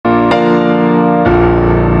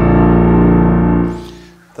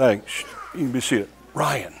Thanks. You can be seated.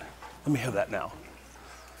 Ryan, let me have that now.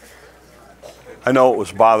 I know it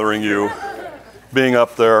was bothering you being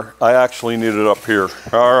up there. I actually need it up here.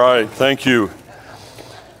 All right, thank you.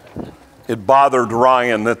 It bothered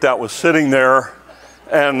Ryan that was sitting there,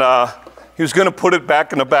 and he was going to put it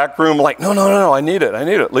back in the back room like, no, I need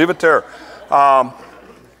it. Leave it there. All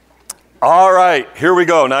right, here we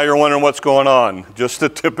go. Now you're wondering what's going on. Just a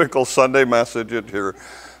typical Sunday message here.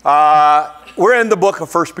 We're in the book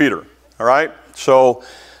of 1 Peter, all right? So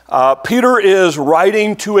Peter is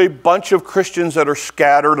writing to a bunch of Christians that are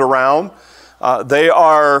scattered around. They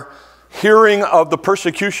are hearing of the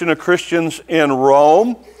persecution of Christians in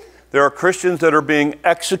Rome. There are Christians that are being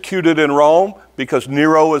executed in Rome because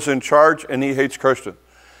Nero is in charge and he hates Christians.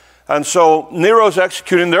 And so Nero's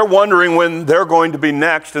executing. They're wondering when they're going to be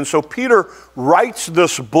next. And so Peter writes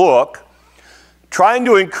this book trying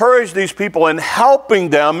to encourage these people and helping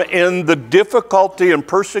them in the difficulty and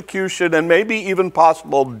persecution and maybe even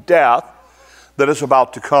possible death that is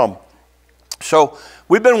about to come. So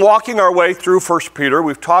we've been walking our way through 1 Peter.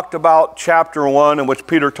 We've talked about chapter 1 in which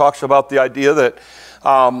Peter talks about the idea that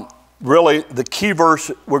really the key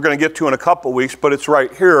verse we're going to get to in a couple weeks, but it's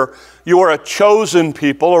right here. You are a chosen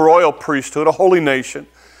people, a royal priesthood, a holy nation,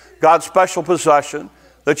 God's special possession,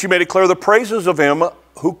 that you may declare the praises of him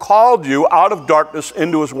who called you out of darkness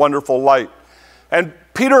into his wonderful light. And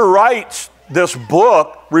Peter writes this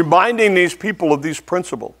book reminding these people of these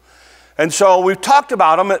principles. And so we've talked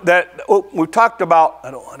about them I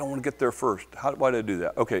don't want to get there first. Why did I do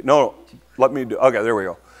that? Okay, no, let me do, okay, there we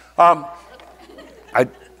go.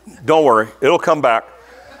 Don't worry, it'll come back.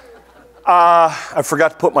 I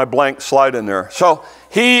forgot to put my blank slide in there. So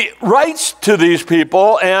he writes to these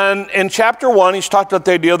people, and in chapter 1, he's talked about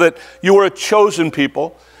the idea that you are a chosen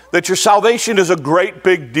people, that your salvation is a great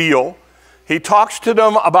big deal. He talks to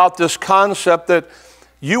them about this concept that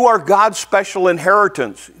you are God's special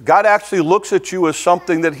inheritance. God actually looks at you as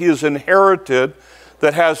something that he has inherited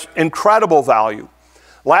that has incredible value.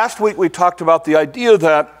 Last week we talked about the idea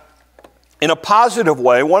that in a positive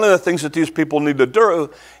way, one of the things that these people need to do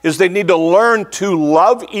is they need to learn to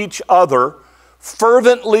love each other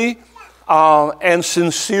fervently and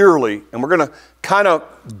sincerely. And we're going to kind of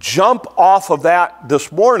jump off of that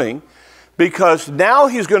this morning because now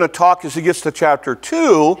he's going to talk, as he gets to chapter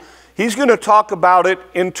 2, he's going to talk about it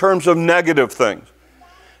in terms of negative things.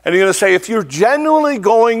 And he's going to say, if you're genuinely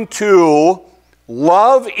going to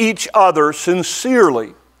love each other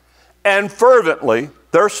sincerely and fervently,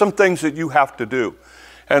 there are some things that you have to do.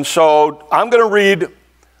 And so I'm going to read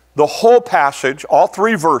the whole passage, all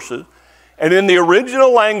 3 verses. And in the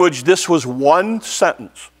original language, this was one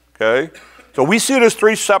sentence, okay? So we see it as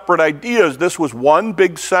 3 separate ideas. This was one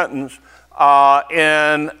big sentence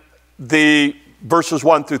in the verses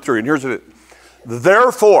 1 through 3. And here's it.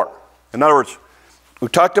 Therefore, in other words,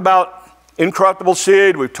 we've talked about incorruptible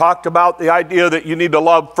seed. We've talked about the idea that you need to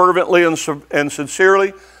love fervently and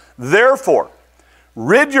sincerely. Therefore,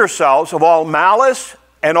 rid yourselves of all malice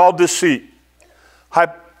and all deceit,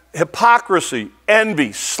 hypocrisy,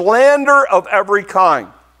 envy, slander of every kind.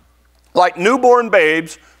 Like newborn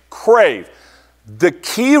babes, crave. The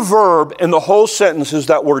key verb in the whole sentence is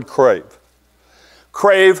that word crave.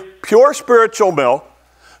 Crave pure spiritual milk,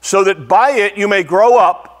 so that by it you may grow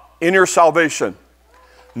up in your salvation.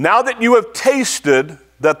 Now that you have tasted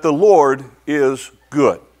that the Lord is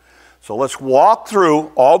good. So let's walk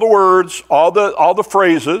through all the words, all the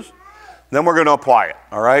phrases, then we're going to apply it,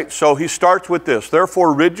 all right? So he starts with this.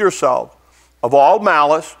 Therefore, rid yourself of all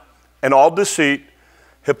malice and all deceit,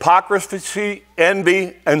 hypocrisy,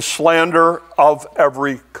 envy, and slander of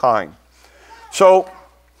every kind. So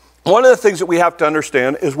one of the things that we have to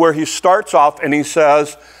understand is where he starts off and he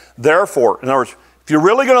says, therefore, in other words, if you're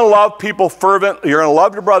really going to love people fervently, you're going to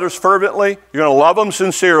love your brothers fervently, you're going to love them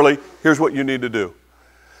sincerely, here's what you need to do.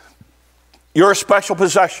 You're a special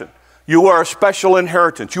possession. You are a special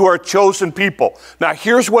inheritance. You are a chosen people. Now,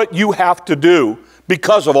 here's what you have to do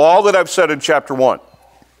because of all that I've said in chapter 1.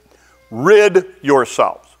 Rid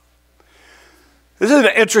yourselves. This is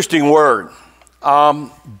an interesting word.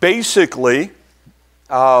 Basically,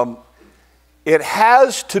 it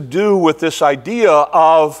has to do with this idea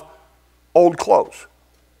of old clothes.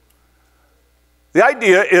 The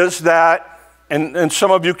idea is that, and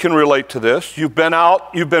some of you can relate to this, you've been out,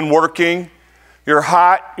 you've been working, you're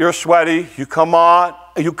hot, you're sweaty, you come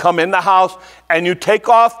in the house, and you take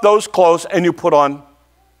off those clothes and you put on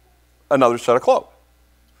another set of clothes.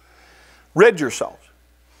 Rid yourselves.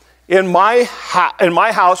 In my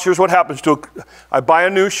house, here's what happens to I buy a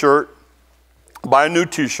new shirt, buy a new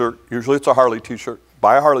t-shirt, usually it's a Harley t-shirt,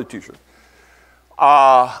 buy a Harley t-shirt.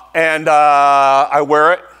 And I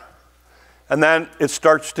wear it, and then it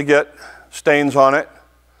starts to get stains on it,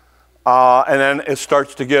 and then it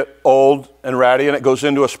starts to get old and ratty, and it goes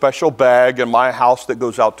into a special bag in my house that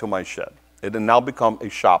goes out to my shed. It has now become a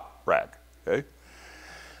shop rag, okay?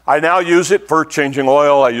 I now use it for changing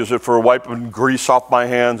oil. I use it for wiping grease off my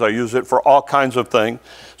hands. I use it for all kinds of things.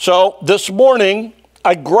 So this morning,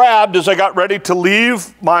 I grabbed, as I got ready to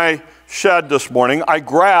leave my shed this morning, I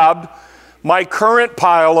grabbed my current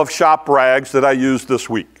pile of shop rags that I used this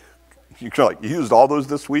week. You're like, you used all those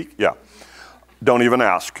this week? Yeah. Don't even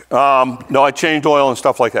ask. No, I changed oil and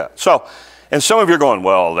stuff like that. So, and some of you are going,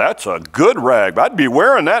 well, that's a good rag. I'd be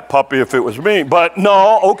wearing that puppy if it was me. But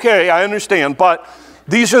no, okay, I understand. But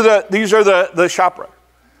these are the shop rags.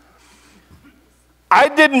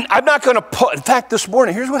 I'm not going to put, in fact, this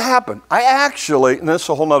morning, here's what happened. I actually, and this is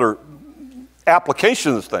a whole other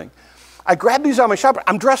application of this thing, I grabbed these out of my shop.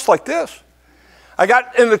 I'm dressed like this. I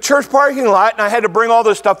got in the church parking lot, and I had to bring all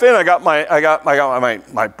this stuff in. I got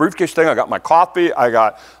my briefcase thing. I got my coffee. I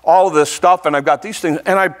got all of this stuff, and I've got these things.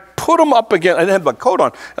 And I put them up again. I didn't have my coat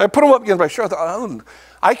on. And I put them up against my shirt. I thought, oh,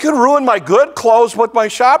 I could ruin my good clothes with my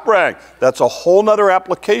shop rag. That's a whole nother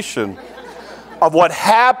application of what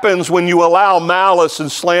happens when you allow malice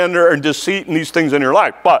and slander and deceit and these things in your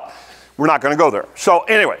life. But we're not going to go there. So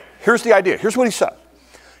anyway, here's the idea. Here's what he said.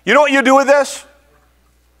 You know what you do with this?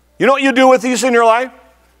 You know what you do with these in your life?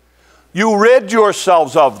 You rid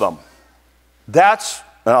yourselves of them.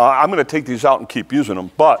 I'm going to take these out and keep using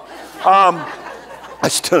them, but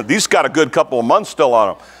these got a good couple of months still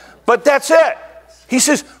on them. But that's it. He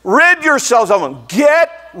says, rid yourselves of them.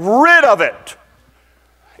 Get rid of it.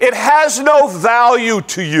 It has no value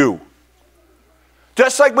to you.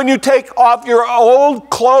 Just like when you take off your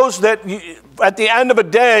old clothes that at the end of a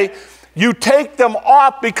day, you take them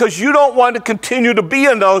off because you don't want to continue to be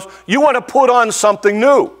in those. You want to put on something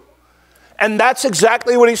new. And that's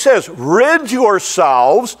exactly what he says. Rid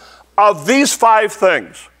yourselves of these 5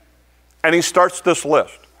 things. And he starts this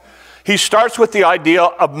list. He starts with the idea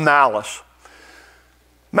of malice.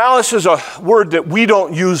 Malice is a word that we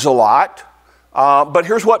don't use a lot, but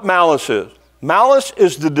here's what malice is. Malice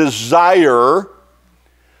is the desire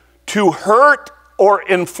to hurt or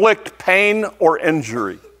inflict pain or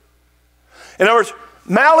injury. In other words,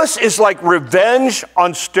 malice is like revenge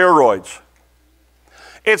on steroids.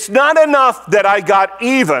 It's not enough that I got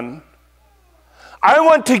even. I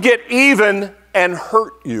want to get even and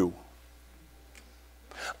hurt you.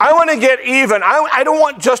 I want to get even. I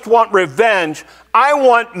don't just want revenge. I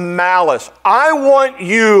want malice. I want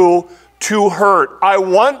you to hurt. I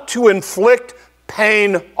want to inflict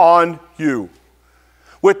pain on you.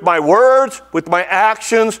 With my words, with my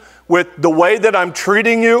actions, with the way that I'm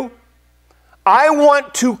treating you. I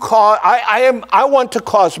want to cause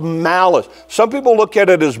malice. Some people look at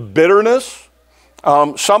it as bitterness.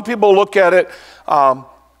 Some people look at it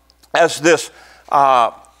as this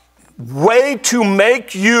way to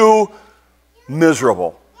make you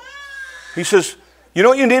miserable. He says, you know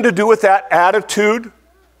what you need to do with that attitude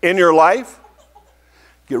in your life?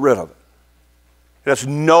 Get rid of it. It has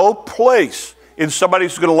no place in somebody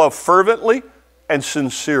who's going to love fervently and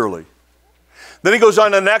sincerely. Then he goes on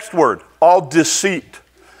to the next word, all deceit.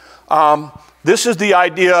 This is the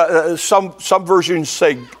idea, some versions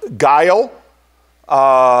say guile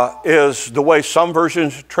is the way some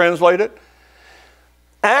versions translate it.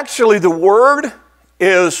 Actually, the word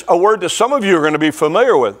is a word that some of you are going to be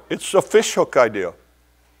familiar with. It's a fishhook idea.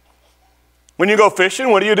 When you go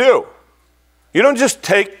fishing, what do? You don't just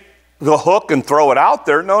take the hook and throw it out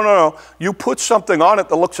there. No. You put something on it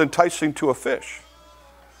that looks enticing to a fish.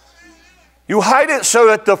 You hide it so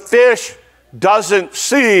that the fish doesn't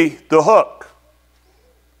see the hook.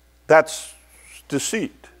 That's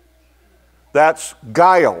deceit. That's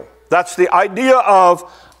guile. That's the idea of,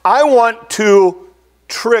 I want to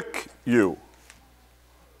trick you.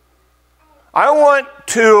 I want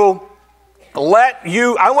to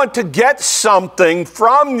get something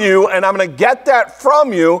from you, and I'm going to get that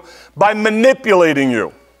from you by manipulating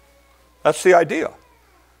you. That's the idea.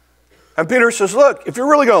 And Peter says, look, if you're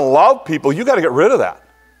really going to love people, you got to get rid of that.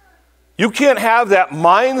 You can't have that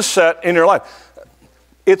mindset in your life.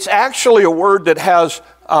 It's actually a word that has,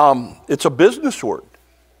 it's a business word.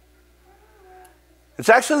 It's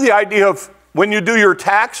actually the idea of when you do your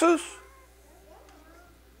taxes,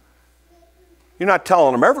 you're not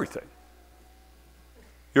telling them everything.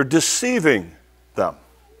 You're deceiving them.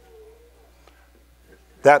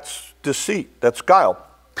 That's deceit. That's guile.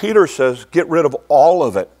 Peter says, get rid of all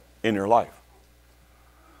of it in your life.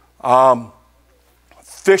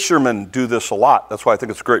 Fishermen do this a lot. That's why I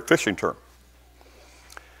think it's a great fishing term.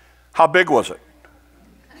 How big was it?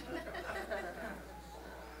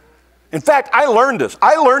 In fact, I learned this.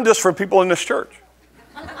 I learned this from people in this church.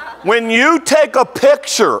 When you take a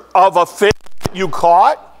picture of a fish you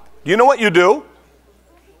caught, you know what you do?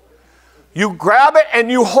 You grab it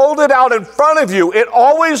and you hold it out in front of you. It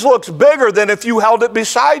always looks bigger than if you held it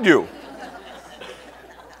beside you.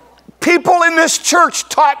 People in this church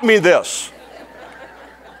taught me this.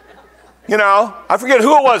 You know, I forget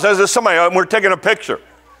who it was. As somebody, we're taking a picture.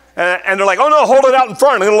 And they're like, oh no, hold it out in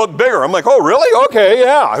front, it'll look bigger. I'm like, oh really? Okay,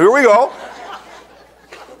 yeah, here we go.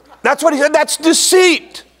 That's what he said. That's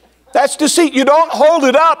deceit. That's deceit. You don't hold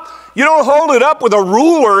it up. You don't hold it up with a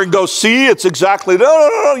ruler and go, see, it's exactly,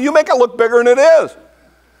 no. You make it look bigger than it is.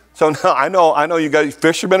 So no, I know you guys,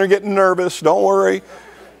 fishermen are getting nervous. Don't worry.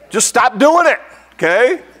 Just stop doing it,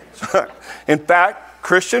 okay? In fact,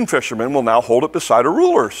 Christian fishermen will now hold it beside a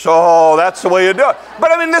ruler. So that's the way you do it.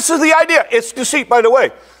 But I mean, this is the idea. It's deceit, by the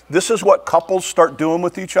way. This is what couples start doing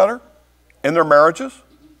with each other in their marriages.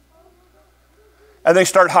 And they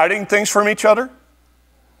start hiding things from each other.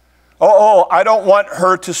 Oh, I don't want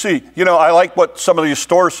her to see. You know, I like what some of these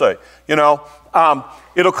stores say. You know,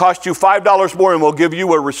 it'll cost you $5 more and we'll give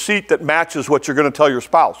you a receipt that matches what you're going to tell your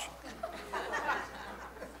spouse.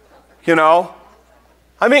 You know?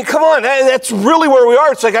 I mean, come on, that's really where we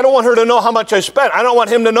are. It's like, I don't want her to know how much I spent. I don't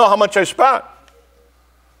want him to know how much I spent.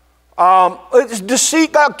 It's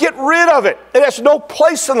deceit. God, get rid of it. It has no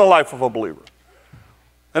place in the life of a believer.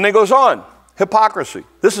 And it goes on. Hypocrisy.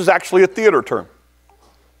 This is actually a theater term.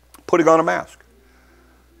 Putting on a mask.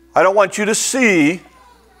 I don't want you to see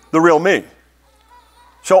the real me.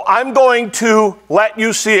 So I'm going to let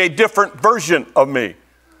you see a different version of me.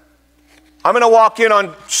 I'm going to walk in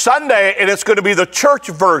on Sunday and it's going to be the church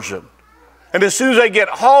version. And as soon as I get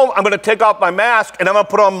home, I'm going to take off my mask and I'm going to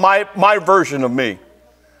put on my version of me.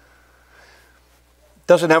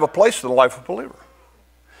 Doesn't have a place in the life of a believer.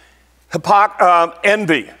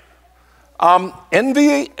 Envy.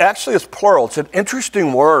 Envy actually is plural. It's an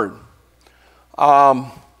interesting word.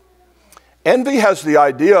 Envy has the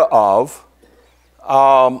idea of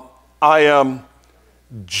I am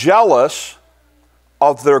jealous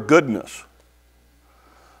of their goodness.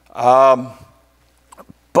 But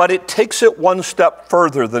it takes it one step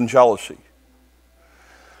further than jealousy.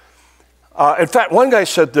 In fact, one guy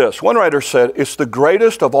said this. One writer said, it's the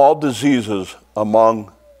greatest of all diseases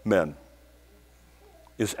among men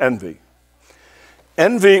is envy.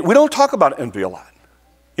 Envy, we don't talk about envy a lot.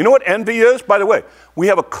 You know what envy is? By the way, we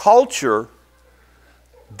have a culture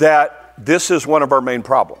that this is one of our main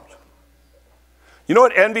problems. You know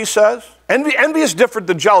what envy says? Envy is different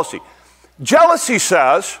than jealousy. Jealousy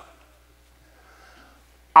says,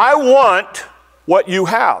 I want what you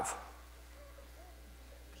have.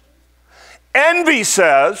 Envy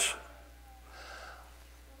says,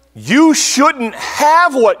 you shouldn't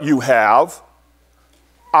have what you have,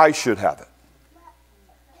 I should have it.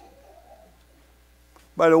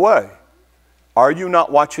 By the way, are you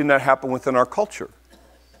not watching that happen within our culture?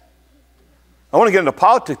 I want to get into the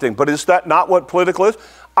politics thing, but is that not what political is?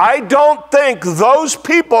 I don't think those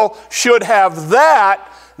people should have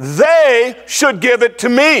that. They should give it to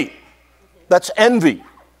me. That's envy.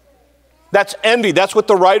 That's envy. That's what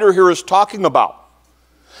the writer here is talking about.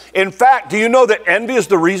 In fact, do you know that envy is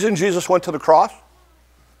the reason Jesus went to the cross?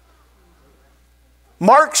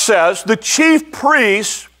 Mark says the chief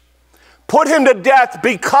priests put him to death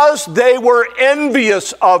because they were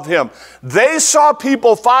envious of him. They saw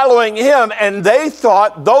people following him and they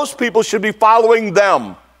thought those people should be following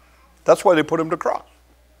them. That's why they put him to cross.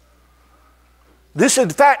 This, in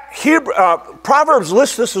fact, Proverbs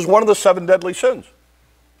lists this as one of the 7 deadly sins.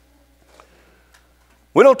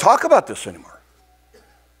 We don't talk about this anymore.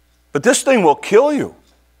 But this thing will kill you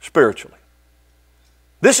spiritually.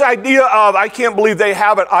 This idea of, I can't believe they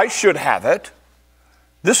have it, I should have it,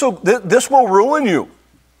 this will ruin you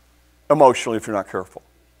emotionally if you're not careful.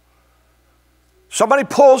 Somebody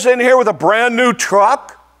pulls in here with a brand new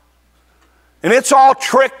truck and it's all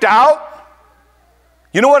tricked out.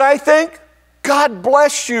 You know what I think? God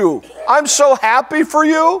bless you. I'm so happy for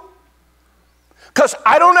you. Because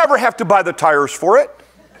I don't ever have to buy the tires for it.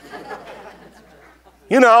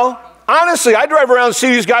 You know, honestly, I drive around and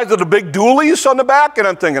see these guys with the big dualies on the back, and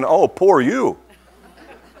I'm thinking, oh, poor you.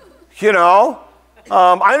 You know,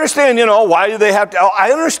 I understand, you know, why do they have to,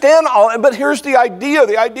 I understand all, but here's the idea.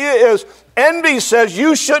 The idea is envy says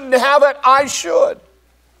you shouldn't have it, I should.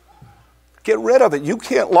 Get rid of it. You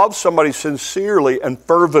can't love somebody sincerely and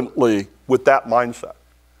fervently with that mindset.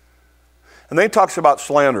 And then he talks about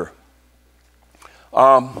slander.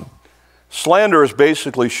 Slander is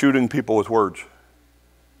basically shooting people with words.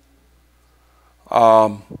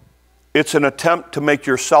 It's an attempt to make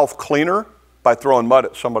yourself cleaner by throwing mud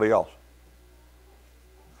at somebody else.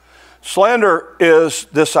 Slander is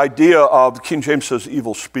this idea of, King James says,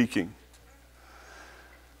 evil speaking.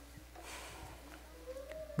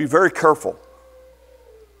 Be very careful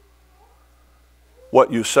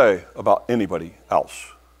what you say about anybody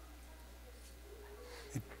else.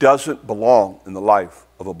 It doesn't belong in the life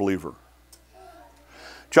of a believer.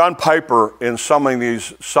 John Piper, in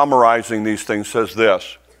summarizing these things, says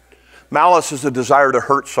this: malice is a desire to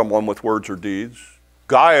hurt someone with words or deeds.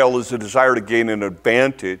 Guile is a desire to gain an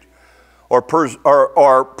advantage or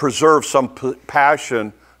preserve some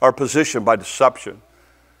passion or position by deception.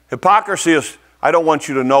 Hypocrisy is, I don't want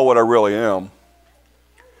you to know what I really am.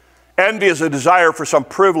 Envy is a desire for some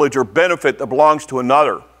privilege or benefit that belongs to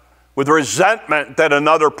another, with resentment that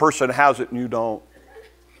another person has it and you don't.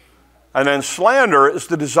 And then slander is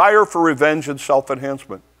the desire for revenge and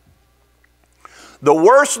self-enhancement. The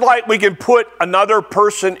worse light we can put another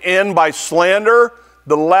person in by slander,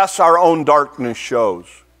 the less our own darkness shows.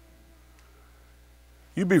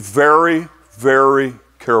 You be very, very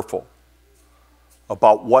careful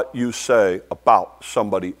about what you say about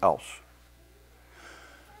somebody else.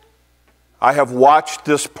 I have watched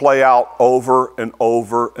this play out over and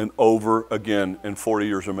over and over again in 40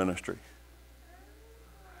 years of ministry.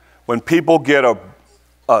 When people get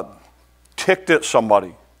ticked at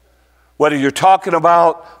somebody, whether you're talking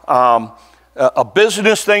about a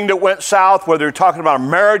business thing that went south, whether you're talking about a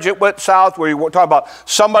marriage that went south, whether you're talking about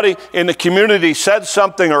somebody in the community said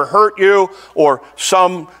something or hurt you, or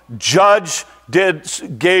some judge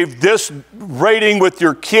gave this rating with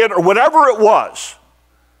your kid, or whatever it was,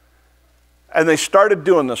 and they started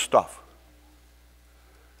doing this stuff,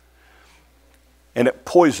 and it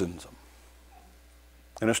poisons them.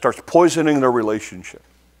 And it starts poisoning their relationship.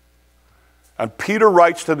 And Peter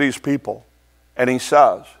writes to these people, and he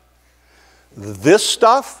says, this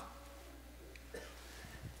stuff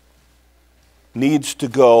needs to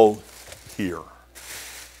go here.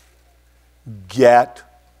 Get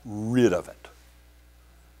rid of it.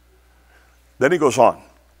 Then he goes on,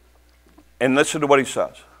 and listen to what he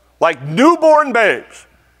says. Like newborn babes,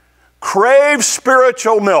 crave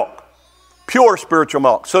spiritual milk, pure spiritual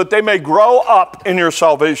milk, so that they may grow up in your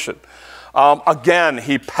salvation. Again,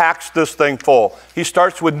 he packs this thing full. He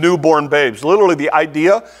starts with newborn babes. Literally, the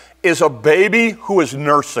idea is a baby who is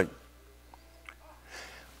nursing.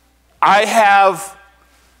 I have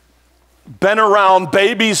been around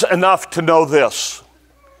babies enough to know this.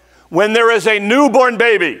 When there is a newborn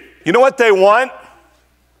baby, you know what they want?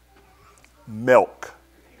 Milk.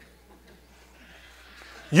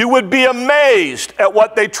 You would be amazed at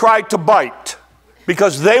what they try to bite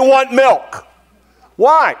because they want milk.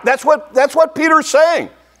 Why? That's what Peter's saying.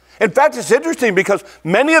 In fact, it's interesting because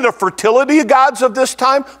many of the fertility gods of this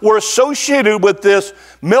time were associated with this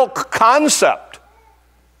milk concept.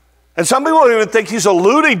 And some people even think he's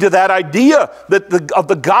alluding to that idea that of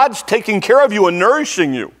the gods taking care of you and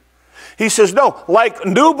nourishing you. He says, no, like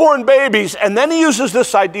newborn babies, and then he uses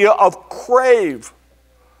this idea of crave.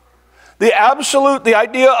 The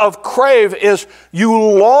idea of crave is you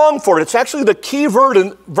long for it. It's actually the key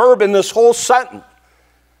verb in this whole sentence.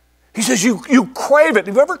 He says you crave it.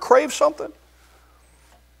 Have you ever craved something?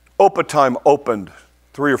 Opatime opened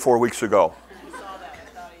 3 or 4 weeks ago. I saw that.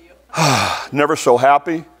 I thought of you. Never so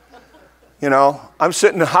happy. You know, I'm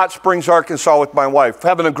sitting in Hot Springs, Arkansas with my wife,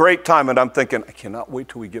 having a great time, and I'm thinking, I cannot wait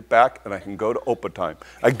till we get back and I can go to Opatime.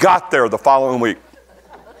 I got there the following week.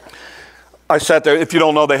 I sat there. If you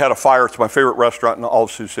don't know, they had a fire. It's my favorite restaurant in all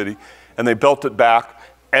of Sioux City. And they built it back,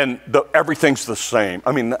 and everything's the same.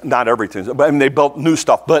 I mean, not everything. But I mean, they built new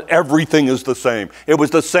stuff, but everything is the same. It was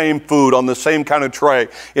the same food on the same kind of tray,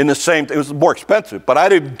 in the same. It was more expensive, but I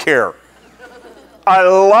didn't care. I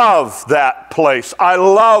love that place. I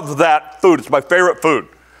love that food. It's my favorite food.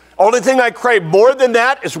 Only thing I crave more than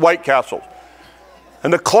that is White Castle.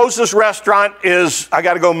 And the closest restaurant is, I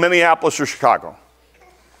got to go Minneapolis or Chicago.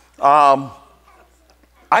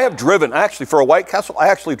 I have driven, actually, for a White Castle, I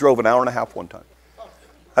actually drove an hour and a half one time.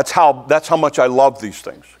 That's how much I love these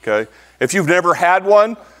things, okay? If you've never had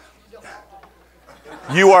one,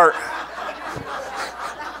 you are...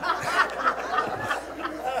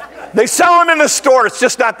 They sell them in the store, it's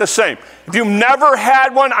just not the same. If you've never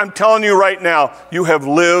had one, I'm telling you right now, you have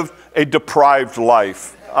lived a deprived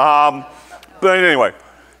life. But anyway...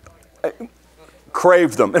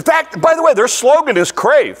 Crave them. In fact, by the way, their slogan is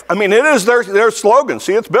crave. I mean, it is their slogan.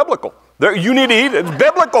 See, it's biblical. You need to eat it. It's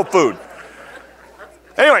biblical food.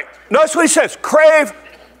 Anyway, notice what he says. Crave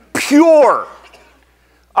pure.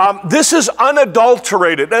 This is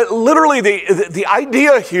unadulterated. Literally, the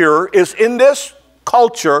idea here is in this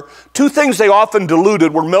culture, two things they often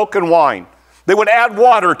diluted were milk and wine. They would add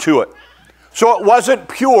water to it. So it wasn't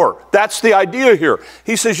pure. That's the idea here.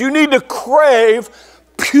 He says you need to crave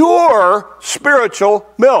pure spiritual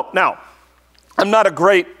milk. Now, I'm not a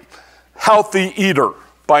great healthy eater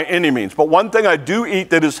by any means, but one thing I do eat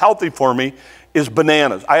that is healthy for me is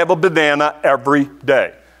bananas. I have a banana every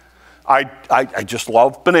day. I just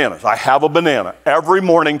love bananas. I have a banana every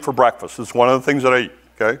morning for breakfast. It's one of the things that I eat,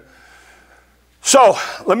 okay? So,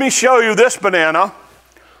 let me show you this banana.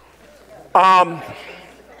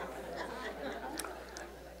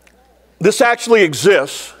 This actually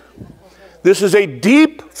exists. This is a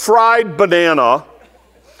deep-fried banana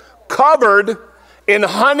covered in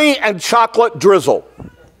honey and chocolate drizzle.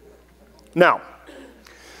 Now,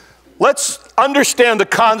 let's understand the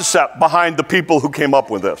concept behind the people who came up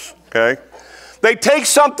with this, okay? They take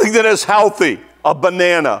something that is healthy, a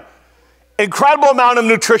banana, incredible amount of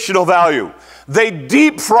nutritional value. They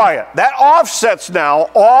deep fry it. That offsets now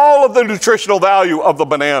all of the nutritional value of the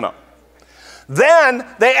banana. Then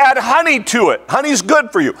they add honey to it. Honey's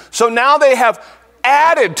good for you. So now they have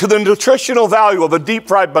added to the nutritional value of a deep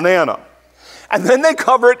fried banana. And then they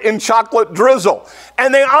cover it in chocolate drizzle.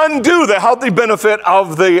 And they undo the healthy benefit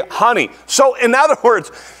of the honey. So in other words,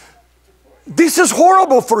 this is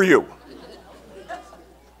horrible for you.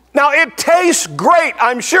 Now it tastes great,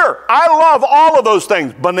 I'm sure. I love all of those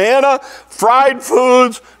things. Banana, fried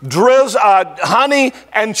foods, honey,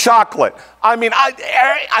 and chocolate. I mean,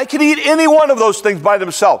 I could eat any one of those things by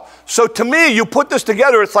themselves. So to me, you put this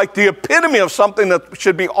together, it's like the epitome of something that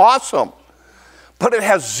should be awesome. But it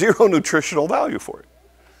has zero nutritional value for it.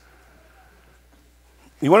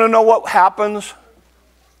 You want to know what happens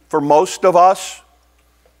for most of us?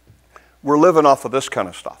 We're living off of this kind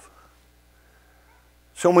of stuff.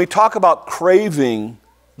 So when we talk about craving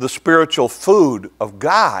the spiritual food of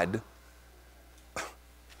God,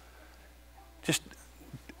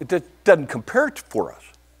 it doesn't compare for us.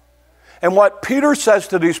 And what Peter says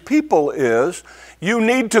to these people is, you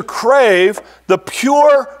need to crave the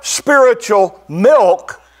pure spiritual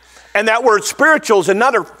milk. And that word spiritual is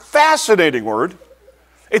another fascinating word.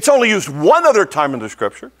 It's only used one other time in the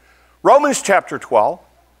scripture. Romans chapter 12,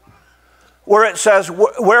 where it says,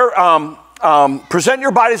 present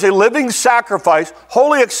your body as a living sacrifice,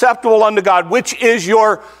 wholly acceptable unto God, which is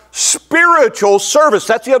your spiritual service.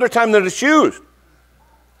 That's the other time that it's used.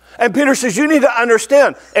 And Peter says, you need to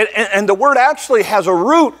understand, and the word actually has a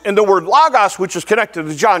root in the word logos, which is connected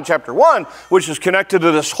to John chapter 1, which is connected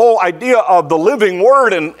to this whole idea of the living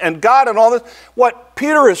word and God and all this. What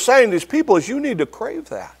Peter is saying to these people is you need to crave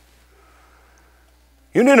that.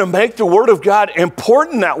 You need to make the word of God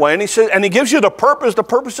important that way. And he says, and he gives you the purpose. The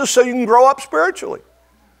purpose is so you can grow up spiritually.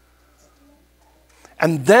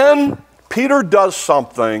 And then Peter does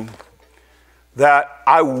something that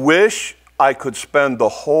I wish I could spend the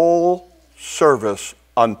whole service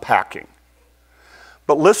unpacking.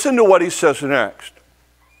 But listen to what he says next.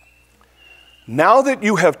 Now that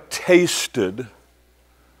you have tasted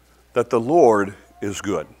that the Lord is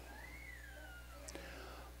good.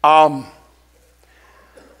 I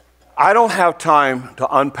don't have time to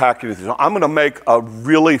unpack anything. I'm going to make a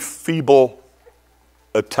really feeble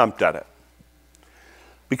attempt at it.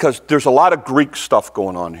 Because there's a lot of Greek stuff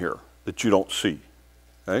going on here that you don't see.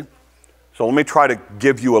 Okay? So let me try to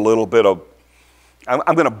give you a little bit of,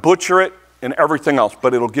 I'm going to butcher it and everything else,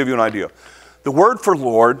 but it'll give you an idea. The word for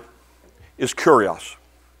Lord is kurios.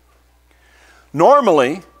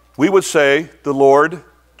 Normally, we would say the Lord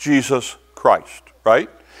Jesus Christ, right?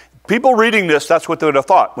 People reading this, that's what they would have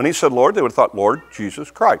thought. When he said Lord, they would have thought Lord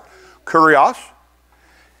Jesus Christ. Kurios,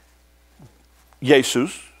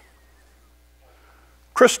 Jesus,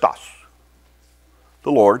 Christos,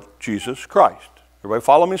 the Lord Jesus Christ. Everybody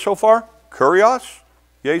follow me so far? Kurios,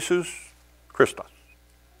 Jesus, Christos.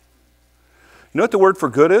 You know what the word for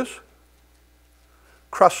good is?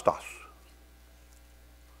 Christos.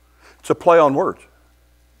 It's a play on words.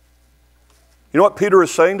 You know what Peter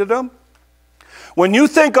is saying to them? When you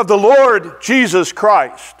think of the Lord Jesus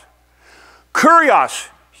Christ, Kurios,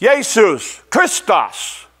 Jesus,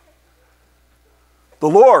 Christos, the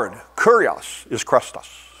Lord, Kurios, is Christos.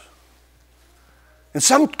 In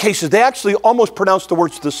some cases, they actually almost pronounce the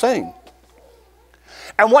words the same.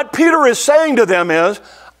 And what Peter is saying to them is,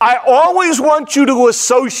 I always want you to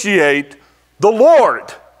associate the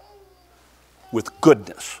Lord with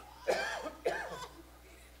goodness.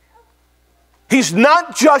 He's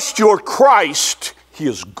not just your Christ, he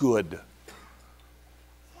is good.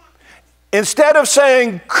 Instead of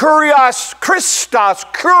saying Kurios Christos,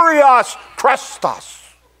 Kurios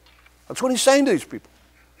Christos. That's what he's saying to these people.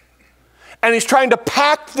 And he's trying to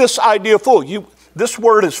pack this idea full. This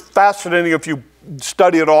word is fascinating if you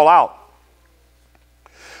study it all out.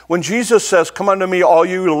 When Jesus says, come unto me, all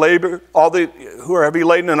you labor, who are heavy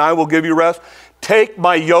laden, and I will give you rest. Take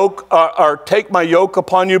my yoke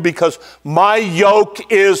upon you, because my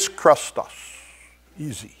yoke is Christos.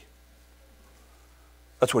 Easy.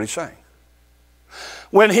 That's what he's saying.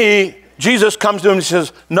 When Jesus comes to him and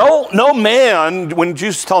says, no man, when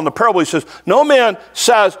Jesus is telling the parable, he says, no man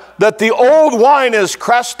says that the old wine is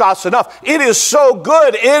Christos enough. It is so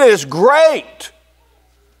good, it is great.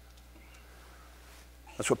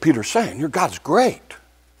 That's what Peter's saying. Your God's great.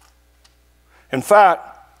 In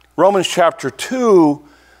fact, Romans chapter 2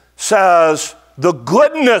 says the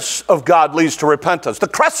goodness of God leads to repentance. The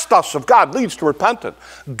Christos of God leads to repentance.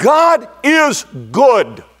 God is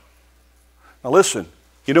good. Now listen,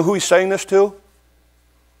 you know who he's saying this to?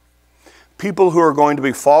 People who are going to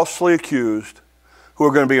be falsely accused, who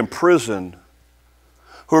are going to be imprisoned,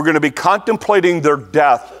 who are going to be contemplating their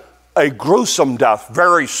death, a gruesome death,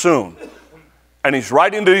 very soon. And he's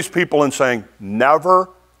writing to these people and saying, never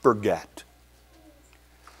forget.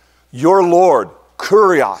 Your Lord,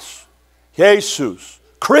 Kyrios, Jesus,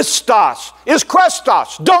 Christos, is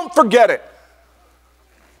Christos. Don't forget it.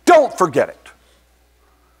 Don't forget it.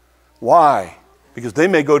 Why? Because they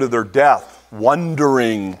may go to their death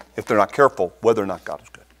wondering, if they're not careful, whether or not God is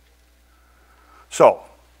good. So,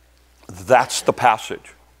 that's the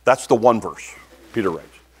passage. That's the one verse Peter raised.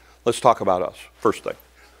 Let's talk about us. First thing.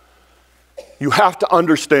 You have to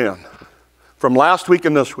understand, from last week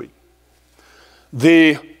and this week,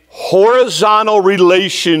 the horizontal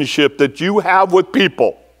relationship that you have with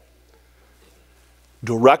people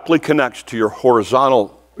directly connects to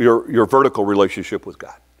your vertical relationship with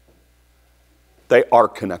God. They are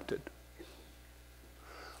connected.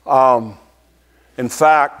 In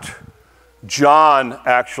fact, John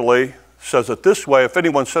actually says it this way: if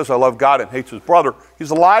anyone says, I love God, and hates his brother,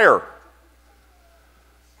 he's a liar.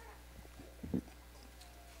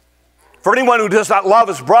 For anyone who does not love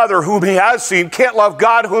his brother whom he has seen can't love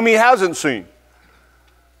God whom he hasn't seen.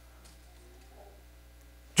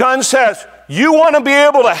 John says, you want to be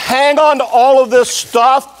able to hang on to all of this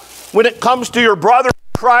stuff when it comes to your brother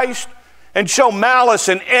in Christ and show malice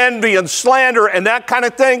and envy and slander and that kind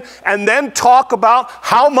of thing, and then talk about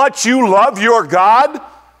how much you love your God?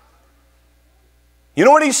 You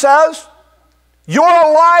know what he says? You're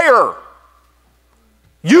a liar.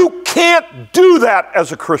 You can't do that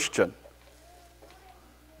as a Christian.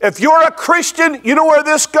 If you're a Christian, you know where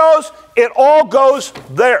this goes? It all goes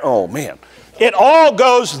there. Oh, man. It all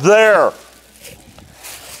goes there.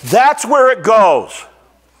 That's where it goes.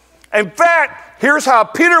 In fact, here's how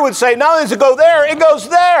Peter would say, not only does it go there, it goes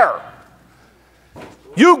there.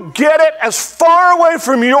 You get it as far away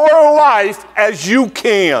from your life as you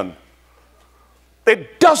can.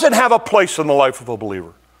 It doesn't have a place in the life of a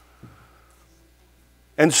believer.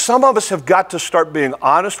 And some of us have got to start being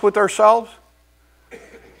honest with ourselves.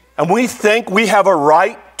 And we think we have a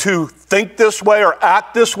right to think this way or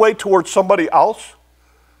act this way towards somebody else.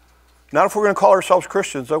 Not if we're going to call ourselves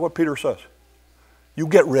Christians. That's what Peter says. You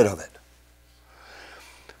get rid of it.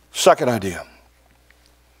 Second idea.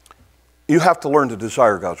 You have to learn to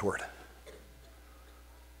desire God's word.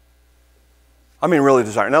 I mean, really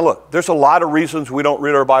desire. Now look, there's a lot of reasons we don't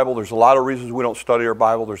read our Bible. There's a lot of reasons we don't study our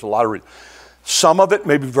Bible. There's a lot of reasons. Some of it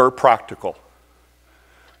may be very practical.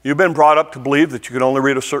 You've been brought up to believe that you can only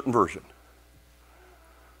read a certain version.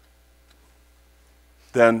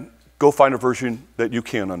 Then go find a version that you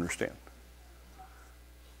can understand.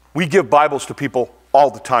 We give Bibles to people all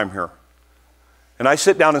the time here. And I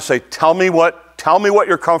sit down and say, tell me what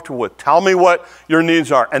you're comfortable with. Tell me what your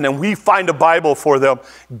needs are. And then we find a Bible for them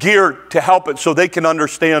geared to help it so they can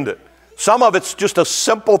understand it. Some of it's just a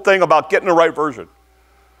simple thing about getting the right version.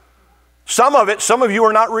 Some of you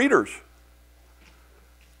are not readers.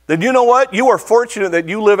 Then you know what? You are fortunate that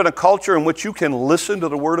you live in a culture in which you can listen to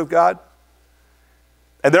the Word of God.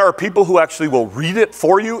 And there are people who actually will read it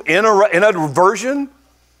for you in a version.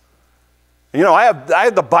 You know, I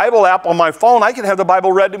have the Bible app on my phone. I can have the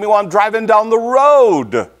Bible read to me while I'm driving down the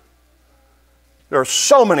road. There are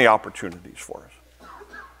so many opportunities for us.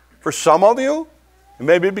 For some of you, it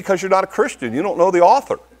may be because you're not a Christian. You don't know the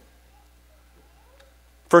author.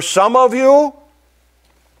 For some of you,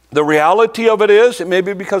 the reality of it is, it may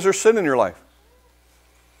be because there's sin in your life.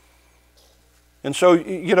 And so,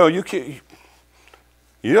 you know, you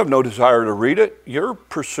have no desire to read it. You're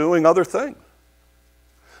pursuing other things.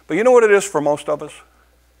 But you know what it is for most of us?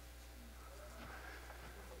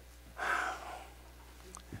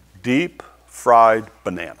 Deep fried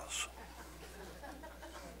bananas.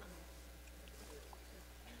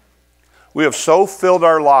 We have so filled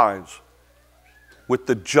our lives with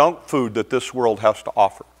the junk food that this world has to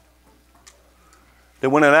offer that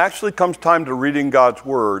when it actually comes time to reading God's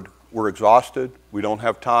word, we're exhausted, we don't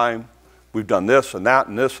have time, we've done this and that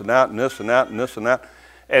and this and that and this and that and this and that,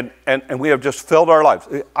 and we have just filled our lives.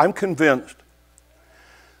 I'm convinced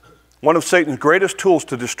one of Satan's greatest tools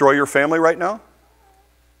to destroy your family right now,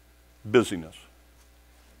 busyness.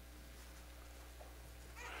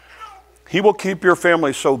 He will keep your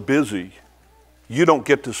family so busy, you don't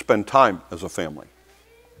get to spend time as a family.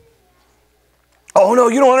 Oh no,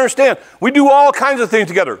 you don't understand. We do all kinds of things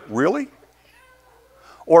together. Really?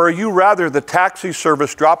 Or are you rather the taxi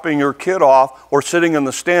service dropping your kid off or sitting in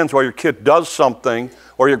the stands while your kid does something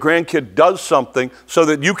or your grandkid does something so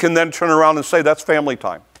that you can then turn around and say, that's family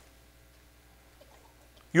time?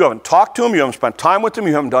 You haven't talked to them, you haven't spent time with them,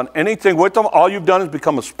 you haven't done anything with them. All you've done is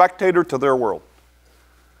become a spectator to their world.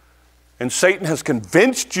 And Satan has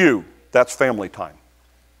convinced you that's family time.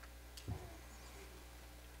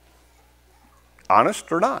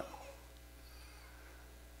 Honest or not?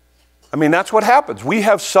 I mean, that's what happens. We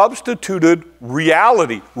have substituted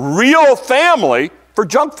reality, real family, for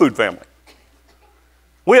junk food family.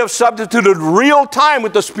 We have substituted real time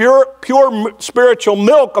with the pure spiritual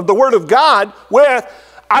milk of the Word of God with,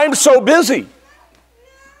 I'm so busy.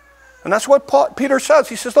 And that's what Peter says.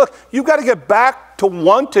 He says, look, you've got to get back to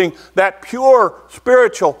wanting that pure,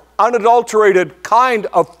 spiritual, unadulterated kind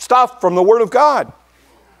of stuff from the Word of God.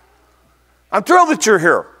 I'm thrilled that you're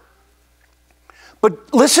here.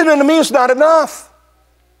 But listening to me is not enough.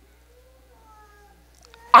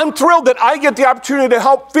 I'm thrilled that I get the opportunity to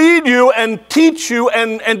help feed you and teach you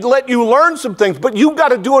and let you learn some things, but you've got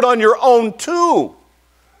to do it on your own too.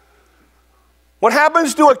 What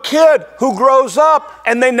happens to a kid who grows up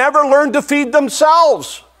and they never learn to feed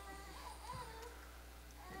themselves?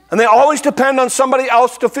 And they always depend on somebody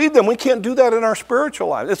else to feed them. We can't do that in our spiritual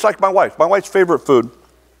life. It's like my wife. My wife's favorite food.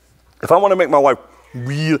 If I want to make my wife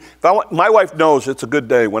my wife knows it's a good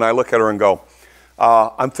day when I look at her and go,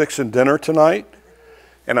 I'm fixing dinner tonight,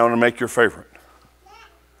 and I want to make your favorite.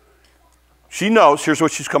 She knows, here's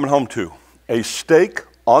what she's coming home to. A steak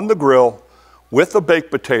on the grill with a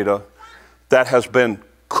baked potato that has been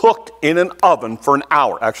cooked in an oven for an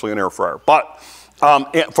hour, actually an air fryer, but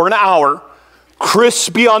for an hour,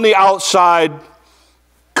 crispy on the outside,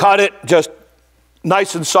 cut it just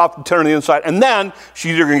nice and soft and tender on the inside, and then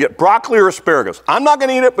she's either going to get broccoli or asparagus. I'm not going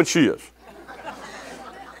to eat it, but she is.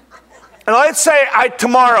 And let's say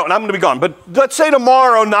tomorrow, and I'm going to be gone, but let's say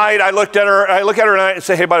tomorrow night I look at her tonight and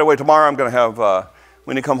say, hey, by the way, tomorrow I'm going to have,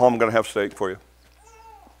 when you come home, I'm going to have steak for you.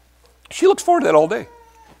 She looks forward to that all day.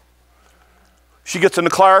 She gets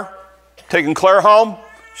into Claire, taking Claire home.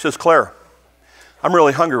 She says, Claire, I'm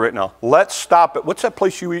really hungry right now. Let's stop at, what's that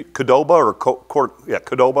place you eat? Qdoba or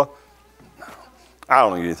Qdoba? I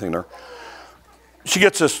don't eat anything there. She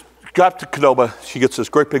gets this, got to Qdoba, she gets this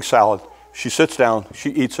great big salad. She sits down,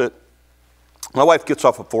 she eats it. My wife gets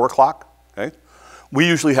off at 4 o'clock, okay? We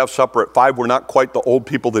usually have supper at 5. We're not quite the old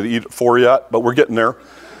people that eat at 4 yet, but we're getting there.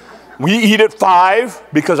 We eat at 5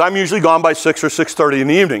 because I'm usually gone by 6 or 6:30 in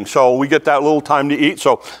the evening, so we get that little time to eat.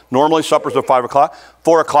 So normally supper's at 5 o'clock.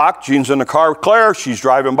 4 o'clock, Jean's in the car with Claire. She's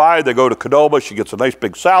driving by. They go to Qdoba. She gets a nice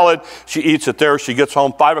big salad. She eats it there. She gets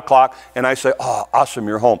home 5 o'clock, and I say, oh, awesome,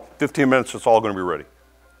 you're home. 15 minutes, it's all going to be ready.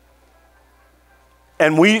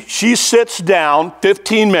 And she sits down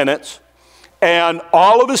 15 minutes, and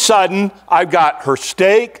all of a sudden, I've got her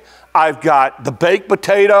steak, I've got the baked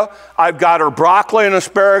potato, I've got her broccoli and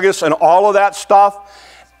asparagus and all of that stuff.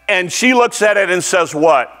 And she looks at it and says,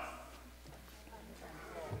 what?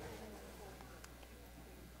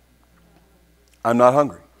 I'm not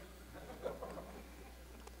hungry.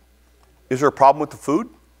 Is there a problem with the food?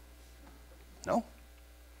 No.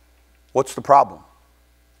 What's the problem?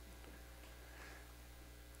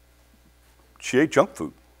 She ate junk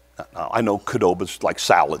food. Now, I know Qdoba's like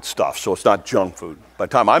salad stuff, so it's not junk food. By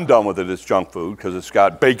the time I'm done with it, it's junk food because it's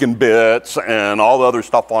got bacon bits and all the other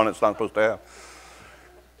stuff on it it's not supposed to have.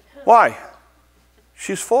 Why?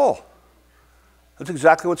 She's full. That's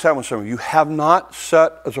exactly what's happening with some of you. You have not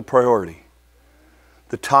set as a priority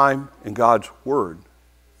the time in God's Word.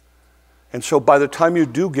 And so by the time you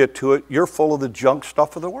do get to it, you're full of the junk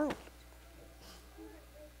stuff of the world.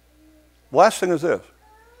 The last thing is this.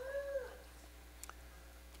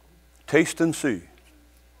 Taste and see.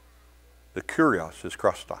 The Kyrios is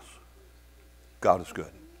Christos. God is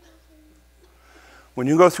good. When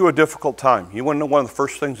you go through a difficult time, you want to know one of the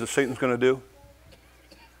first things that Satan's going to do?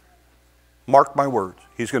 Mark my words.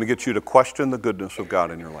 He's going to get you to question the goodness of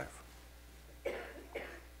God in your life.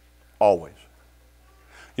 Always.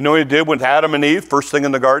 You know what he did with Adam and Eve, first thing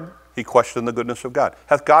in the garden? He questioned the goodness of God.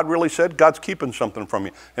 Hath God really said? God's keeping something from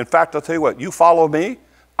you. In fact, I'll tell you what, you follow me,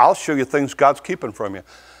 I'll show you things God's keeping from you.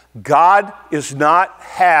 God does not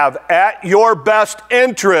have at your best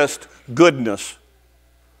interest goodness.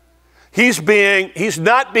 He's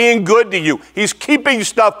not being good to you. He's keeping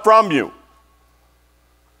stuff from you.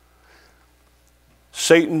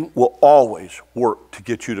 Satan will always work to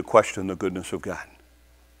get you to question the goodness of God.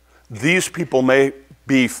 These people may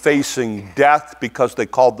be facing death because they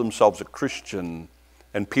called themselves a Christian.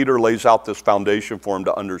 And Peter lays out this foundation for them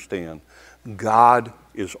to understand. God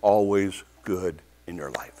is always good in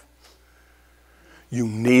your life. You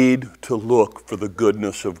need to look for the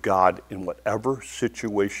goodness of God in whatever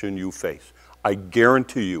situation you face. I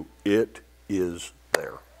guarantee you, it is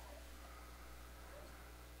there.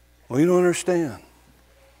 Well, you don't understand.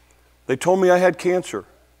 They told me I had cancer.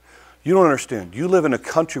 You don't understand. You live in a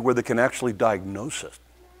country where they can actually diagnose it.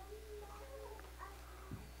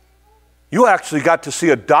 You actually got to see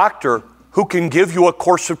a doctor who can give you a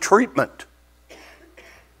course of treatment.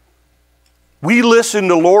 We listened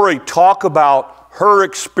to Lori talk about her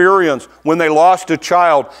experience when they lost a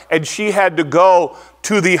child and she had to go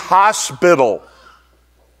to the hospital.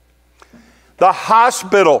 The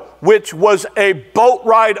hospital, which was a boat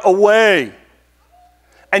ride away.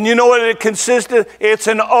 And you know what it consisted? It's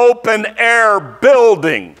an open air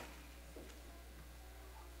building.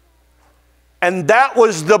 And that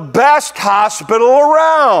was the best hospital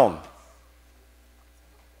around.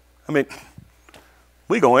 I mean,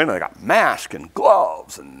 we go in and they got masks and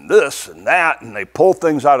gloves and this and that, and they pull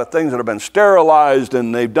things out of things that have been sterilized,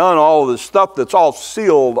 and they've done all this stuff that's all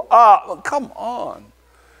sealed up. Well, come on.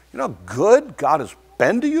 You know how good God has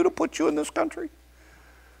been to you to put you in this country?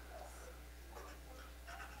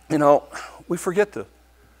 You know, we forget this.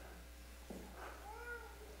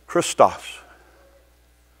 Christos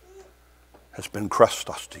has been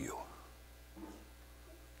Christos to you.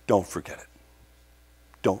 Don't forget it.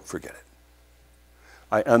 Don't forget it.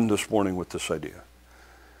 I end this morning with this idea.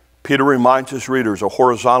 Peter reminds his readers a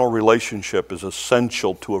horizontal relationship is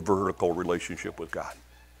essential to a vertical relationship with God.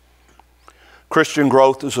 Christian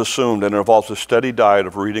growth is assumed and involves a steady diet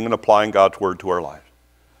of reading and applying God's word to our lives.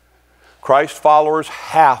 Christ followers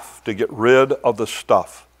have to get rid of the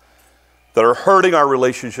stuff that are hurting our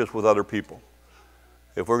relationships with other people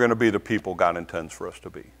if we're going to be the people God intends for us to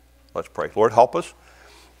be. Let's pray. Lord, help us.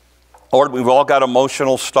 Lord, we've all got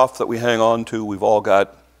emotional stuff that we hang on to. We've all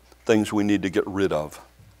got things we need to get rid of.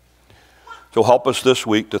 So help us this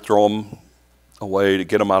week to throw them away, to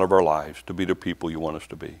get them out of our lives, to be the people you want us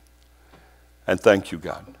to be. And thank you,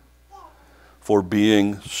 God, for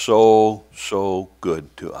being so, so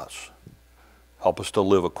good to us. Help us to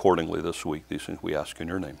live accordingly this week. These things we ask in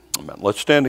your name. Amen. Let's stand.